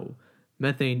don't know,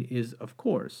 methane is, of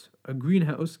course, a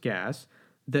greenhouse gas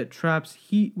that traps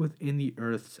heat within the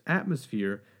Earth's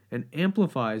atmosphere and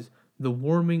amplifies the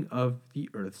warming of the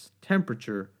Earth's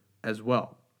temperature as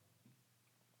well.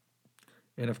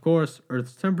 And of course,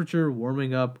 Earth's temperature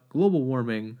warming up, global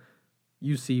warming,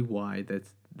 you see why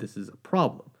this is a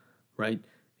problem, right?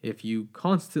 If you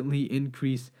constantly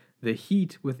increase the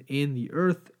heat within the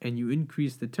Earth and you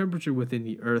increase the temperature within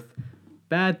the Earth,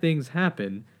 bad things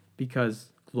happen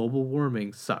because global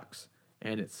warming sucks.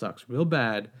 And it sucks real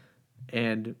bad.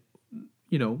 And,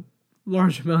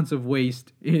 large amounts of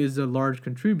waste is a large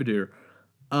contributor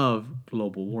of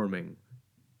global warming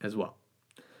as well.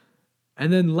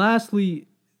 And then lastly,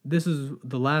 this is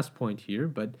the last point here,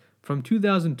 but from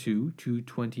 2002 to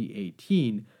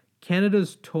 2018,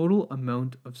 Canada's total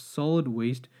amount of solid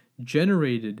waste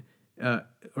generated,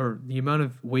 or the amount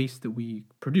of waste that we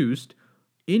produced,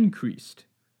 increased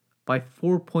by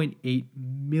 4.8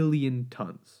 million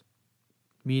tons.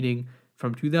 Meaning,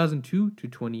 from 2002 to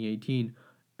 2018,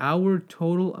 our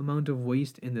total amount of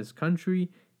waste in this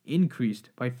country increased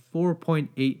by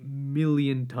 4.8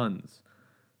 million tons.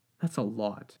 That's a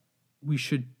lot. We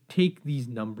should take these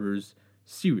numbers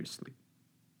seriously.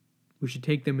 We should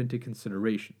take them into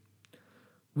consideration.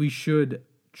 We should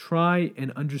try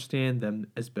and understand them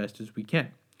as best as we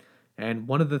can. And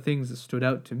one of the things that stood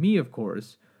out to me, of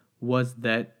course, was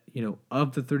that,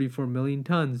 of the 34 million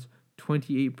tons,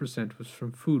 28% was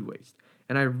from food waste.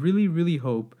 And I really, really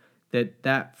hope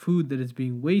that food that is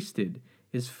being wasted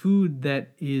is food that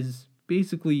is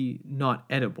basically not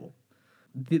edible.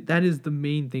 That is the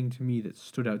main thing to me that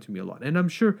stood out to me a lot. And I'm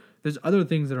sure there's other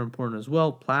things that are important as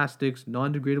well, plastics,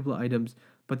 non-degradable items,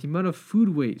 but the amount of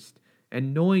food waste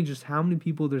and knowing just how many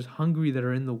people there's hungry that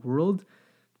are in the world,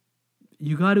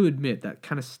 you got to admit that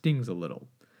kind of stings a little.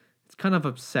 It's kind of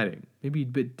upsetting, maybe a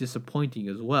bit disappointing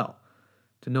as well,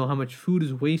 to know how much food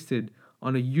is wasted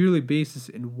on a yearly basis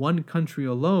in one country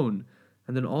alone,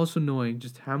 and then also knowing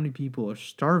just how many people are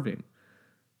starving.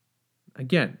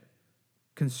 Again,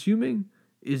 consuming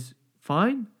is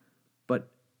fine,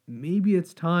 but maybe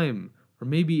it's time, or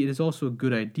maybe it is also a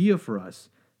good idea for us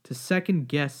to second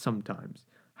guess sometimes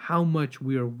how much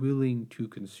we are willing to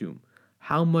consume,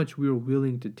 how much we are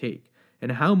willing to take,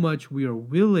 and how much we are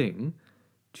willing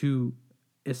to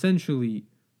essentially,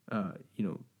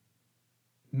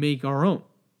 make our own.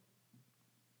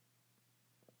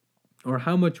 Or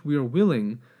how much we are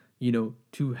willing,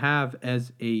 to have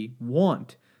as a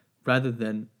want rather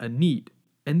than a need.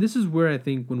 And this is where I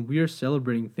think when we are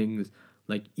celebrating things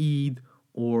like Eid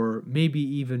or maybe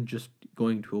even just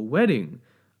going to a wedding,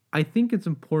 I think it's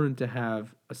important to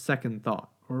have a second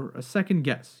thought or a second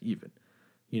guess even.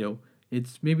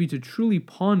 It's maybe to truly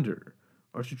ponder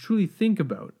or to truly think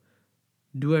about,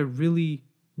 do I really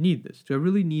need this? Do I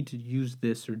really need to use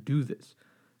this or do this?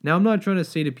 Now, I'm not trying to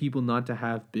say to people not to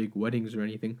have big weddings or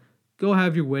anything. Go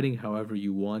have your wedding however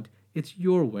you want. It's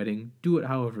your wedding. Do it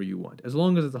however you want, as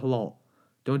long as it's halal.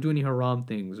 Don't do any haram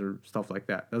things or stuff like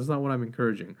that. That's not what I'm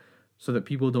encouraging, so that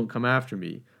people don't come after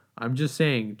me. I'm just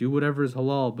saying, do whatever is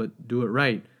halal, but do it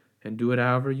right, and do it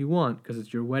however you want, because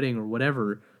it's your wedding or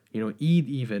whatever. Eid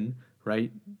even,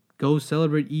 right? Go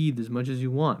celebrate Eid as much as you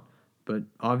want. but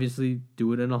obviously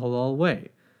do it in a halal way,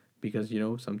 because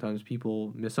sometimes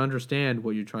people misunderstand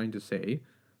what you're trying to say.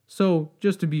 So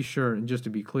just to be sure and just to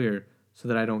be clear, so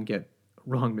that I don't get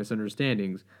wrong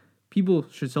misunderstandings, people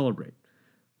should celebrate.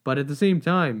 But at the same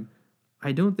time,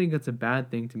 I don't think it's a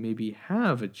bad thing to maybe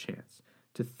have a chance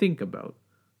to think about,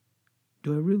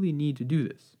 do I really need to do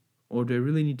this? Or do I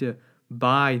really need to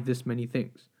buy this many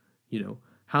things?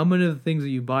 How many of the things that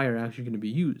you buy are actually going to be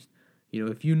used?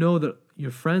 If you know that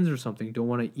your friends or something don't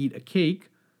want to eat a cake,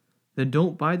 then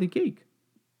don't buy the cake,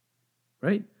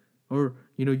 right? Or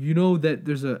you know that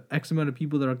there's a X amount of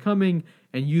people that are coming,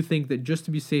 and you think that just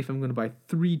to be safe, I'm going to buy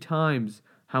 3 times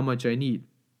how much I need.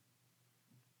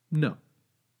 No,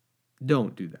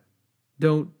 don't do that.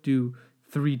 Don't do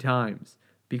 3 times,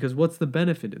 because what's the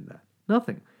benefit in that?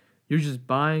 Nothing. You're just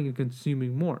buying and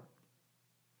consuming more.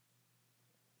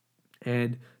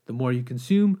 And the more you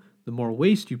consume, the more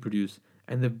waste you produce,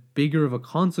 and the bigger of a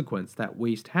consequence that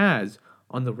waste has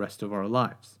on the rest of our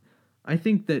lives. I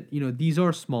think that, these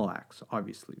are small acts,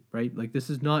 obviously, right? Like, these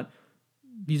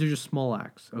are just small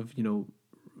acts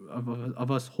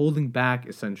of us holding back,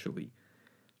 essentially.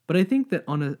 But I think that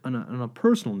on a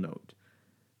personal note,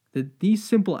 that these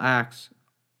simple acts,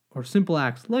 or simple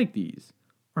acts like these,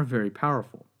 are very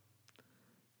powerful.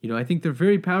 I think they're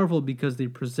very powerful because they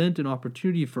present an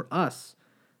opportunity for us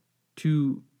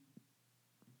to,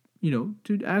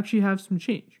 to actually have some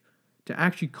change, to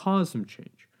actually cause some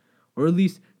change, or at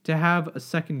least to have a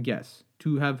second guess,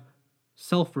 to have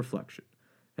self reflection.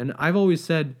 And I've always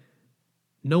said,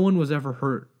 no one was ever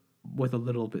hurt with a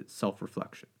little bit self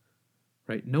reflection,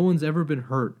 right? No one's ever been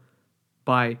hurt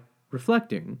by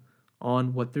reflecting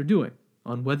on what they're doing,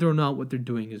 on whether or not what they're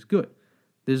doing is good.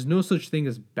 There's no such thing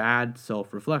as bad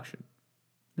self reflection.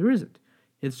 There isn't.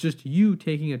 It's just you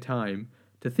taking a time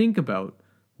to think about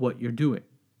what you're doing.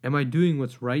 Am I doing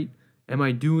what's right? Am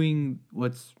I doing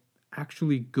what's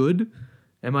actually good?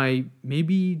 Am I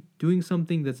maybe doing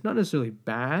something that's not necessarily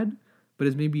bad, but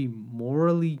is maybe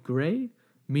morally gray?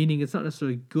 Meaning it's not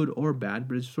necessarily good or bad,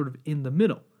 but it's sort of in the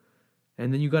middle.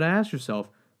 And then you got to ask yourself,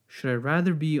 should I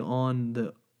rather be on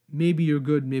the maybe you're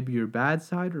good, maybe you're bad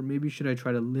side, or maybe should I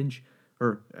try to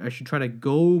or I should try to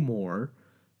go more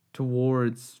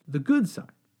towards the good side?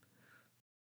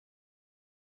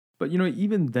 But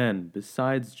even then,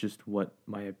 besides just what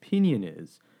my opinion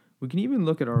is, we can even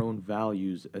look at our own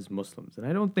values as Muslims. And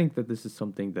I don't think that this is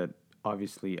something that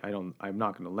obviously I'm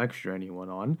not going to lecture anyone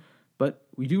on, but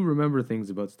we do remember things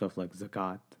about stuff like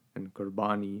zakat and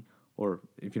qurbani, or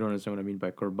if you don't understand what I mean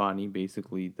by qurbani,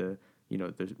 basically the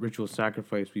ritual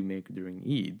sacrifice we make during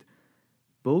Eid.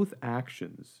 Both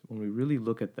actions, when we really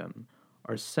look at them,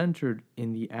 are centered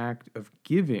in the act of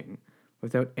giving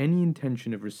without any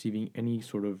intention of receiving any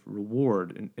sort of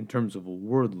reward in terms of a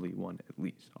worldly one, at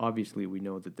least. Obviously, we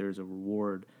know that there's a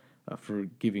reward for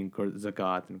giving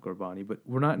zakat and qurbani, but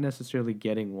we're not necessarily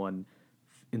getting one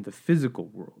in the physical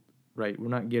world, right? We're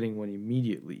not getting one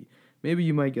immediately. Maybe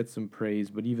you might get some praise,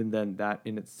 but even then, that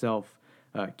in itself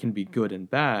can be good and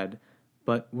bad,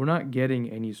 but we're not getting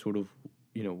any sort of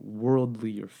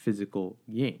worldly or physical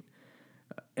gain.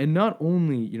 And not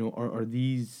only, are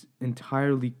these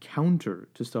entirely counter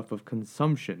to stuff of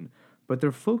consumption, but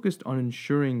they're focused on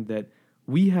ensuring that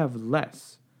we have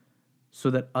less so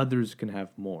that others can have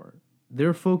more.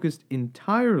 They're focused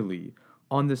entirely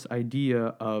on this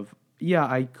idea of, yeah,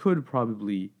 I could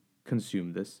probably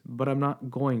consume this, but I'm not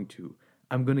going to.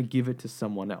 I'm going to give it to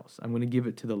someone else. I'm going to give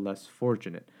it to the less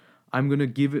fortunate. I'm going to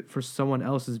give it for someone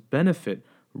else's benefit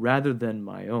rather than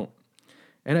my own.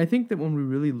 And I think that when we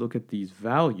really look at these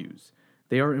values,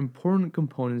 they are important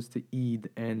components to Eid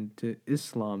and to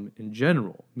Islam in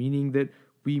general, meaning that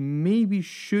we maybe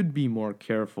should be more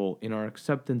careful in our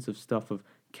acceptance of stuff of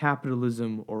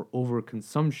capitalism or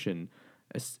overconsumption,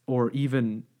 or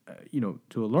even,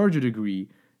 to a larger degree,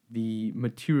 the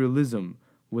materialism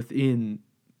within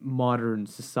modern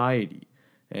society,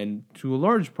 and to a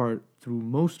large part through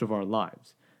most of our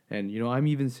lives. And, I'm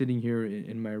even sitting here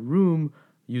in my room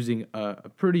using a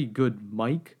pretty good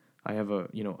mic. I have a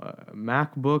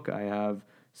MacBook. I have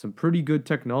some pretty good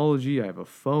technology. I have a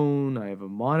phone. I have a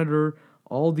monitor.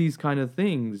 All these kind of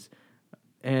things.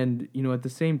 And at the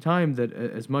same time, that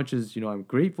as much as I'm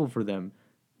grateful for them,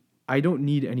 I don't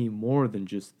need any more than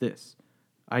just this.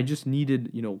 I just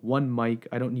needed one mic.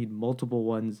 I don't need multiple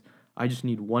ones. I just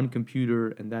need one computer,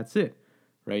 and that's it,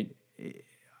 right?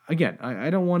 Again, I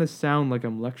don't want to sound like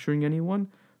I'm lecturing anyone,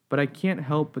 but I can't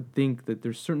help but think that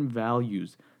there's certain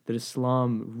values that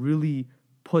Islam really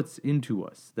puts into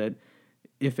us that,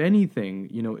 if anything,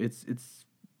 it's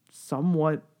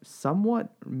somewhat,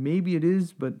 maybe it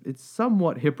is, but it's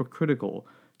somewhat hypocritical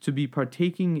to be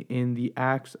partaking in the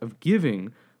acts of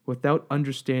giving without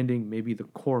understanding maybe the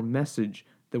core message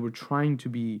that we're trying to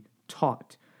be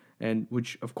taught, and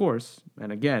which, of course,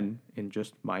 and again, in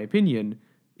just my opinion,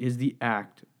 is the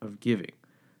act of giving.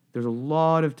 There's a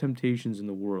lot of temptations in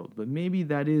the world, but maybe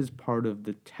that is part of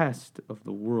the test of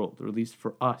the world, or at least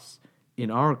for us in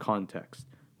our context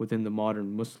within the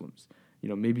modern Muslims.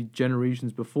 Maybe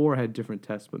generations before had different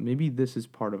tests, but maybe this is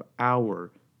part of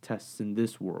our tests in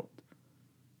this world.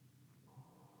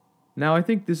 Now, I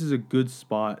think this is a good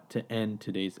spot to end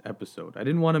today's episode. I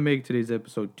didn't want to make today's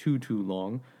episode too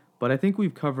long, but I think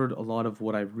we've covered a lot of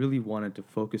what I really wanted to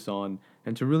focus on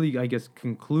and to really, I guess,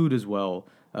 conclude as well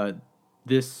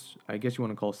this, I guess you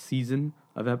want to call season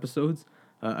of episodes.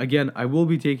 Again, I will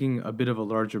be taking a bit of a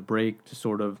larger break to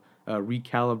sort of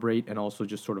recalibrate and also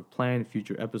just sort of plan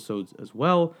future episodes as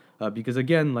well. Because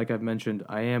again, like I've mentioned,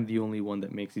 I am the only one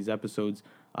that makes these episodes.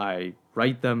 I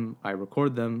write them, I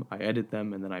record them, I edit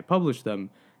them, and then I publish them.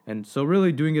 And so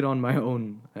really doing it on my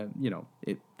own,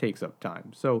 it takes up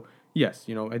time. So yes,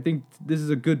 I think this is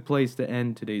a good place to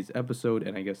end today's episode,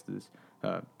 and I guess this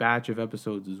batch of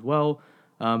episodes as well.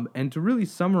 And to really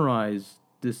summarize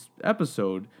this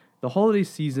episode, the holiday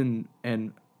season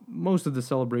and most of the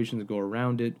celebrations go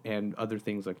around it, and other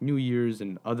things like New Year's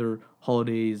and other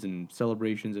holidays and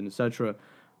celebrations and etc.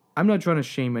 I'm not trying to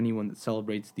shame anyone that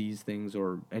celebrates these things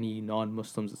or any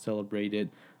non-Muslims that celebrate it.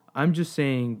 I'm just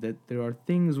saying that there are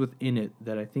things within it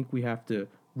that I think we have to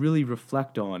really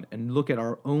reflect on and look at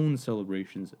our own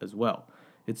celebrations as well.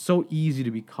 It's so easy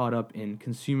to be caught up in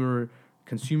consumerism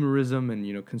and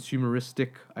consumeristic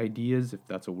ideas, if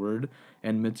that's a word,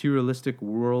 and materialistic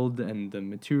world and the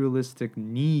materialistic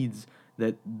needs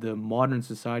that the modern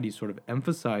society sort of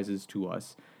emphasizes to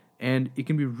us. And it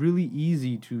can be really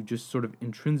easy to just sort of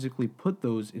intrinsically put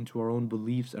those into our own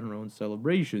beliefs and our own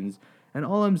celebrations. And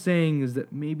all I'm saying is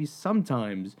that maybe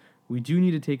sometimes we do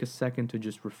need to take a second to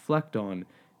just reflect on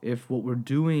if what we're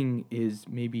doing is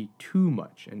maybe too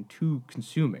much and too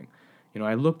consuming.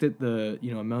 I looked at the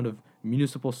amount of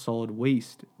municipal solid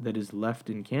waste that is left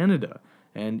in Canada,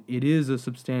 and it is a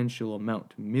substantial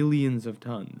amount, millions of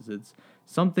tons. It's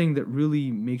something that really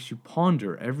makes you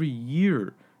ponder every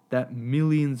year that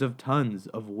millions of tons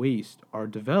of waste are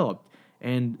developed,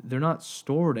 and they're not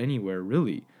stored anywhere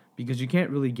really, because you can't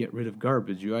really get rid of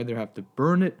garbage. You either have to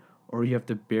burn it or you have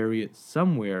to bury it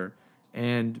somewhere,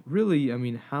 and really,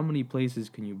 how many places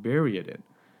can you bury it in?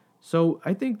 So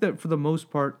I think that for the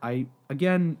most part, I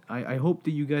hope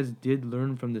that you guys did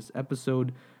learn from this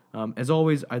episode. As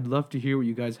always, I'd love to hear what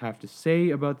you guys have to say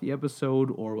about the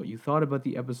episode or what you thought about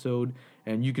the episode.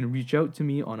 And you can reach out to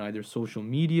me on either social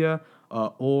media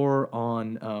or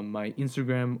on my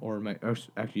Instagram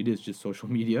actually it is just social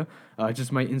media,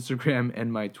 just my Instagram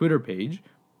and my Twitter page.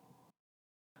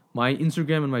 My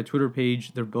Instagram and my Twitter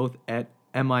page, they're both at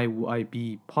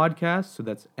MIYB Podcast. So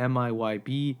that's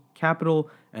MIYB capital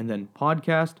and then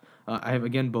podcast. I have,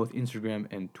 again, both Instagram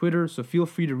and Twitter. So feel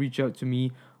free to reach out to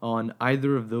me on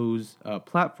either of those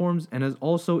platforms. And as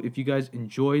also, if you guys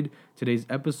enjoyed today's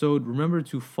episode, remember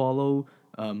to follow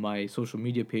my social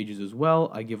media pages as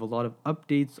well. I give a lot of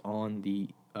updates on the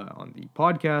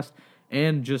podcast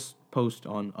and just post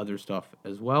on other stuff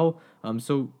as well.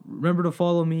 So remember to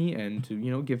follow me and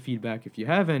to, give feedback if you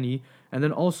have any. And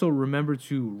then also remember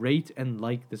to rate and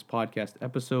like this podcast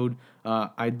episode.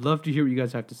 I'd love to hear what you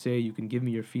guys have to say. You can give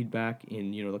me your feedback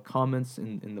in, the comments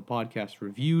in the podcast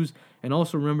reviews. And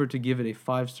also remember to give it a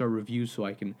 5-star review so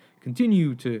I can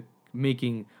continue to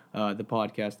making the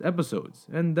podcast episodes.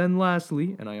 And then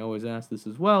lastly, and I always ask this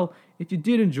as well, if you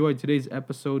did enjoy today's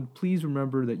episode, please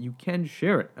remember that you can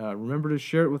share it. Remember to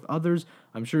share it with others.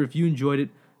 I'm sure if you enjoyed it,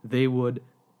 they would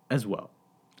as well.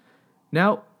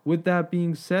 Now, with that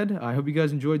being said, I hope you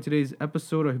guys enjoyed today's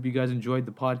episode. I hope you guys enjoyed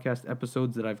the podcast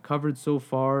episodes that I've covered so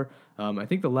far. I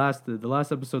think the last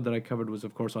episode that I covered was,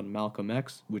 of course, on Malcolm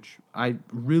X, which I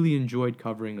really enjoyed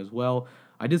covering as well.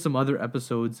 I did some other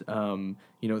episodes,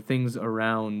 things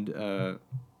around,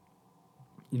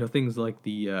 things like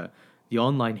the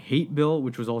online hate bill,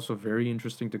 which was also very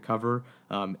interesting to cover.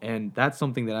 And that's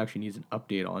something that actually needs an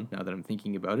update on now that I'm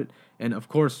thinking about it. And of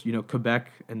course,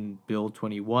 Quebec and Bill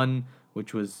 21,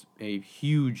 which was a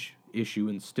huge issue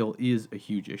and still is a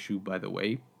huge issue, by the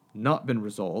way, not been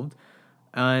resolved.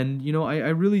 And, I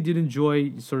really did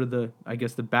enjoy sort of the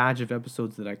badge of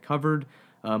episodes that I covered.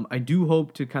 I do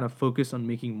hope to kind of focus on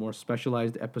making more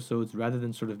specialized episodes rather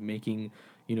than sort of making,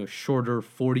 shorter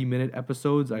 40-minute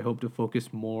episodes. I hope to focus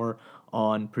more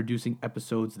on producing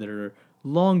episodes that are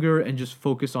longer and just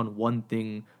focus on one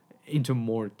thing into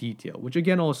more detail, which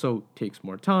again also takes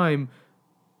more time.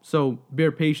 So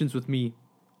bear patience with me.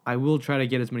 I will try to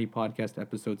get as many podcast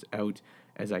episodes out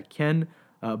as I can.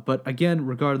 But again,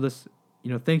 regardless,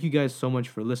 thank you guys so much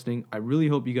for listening. I really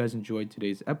hope you guys enjoyed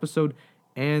today's episode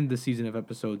and the season of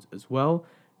episodes as well.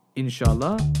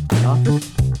 Inshallah.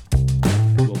 Hafiz.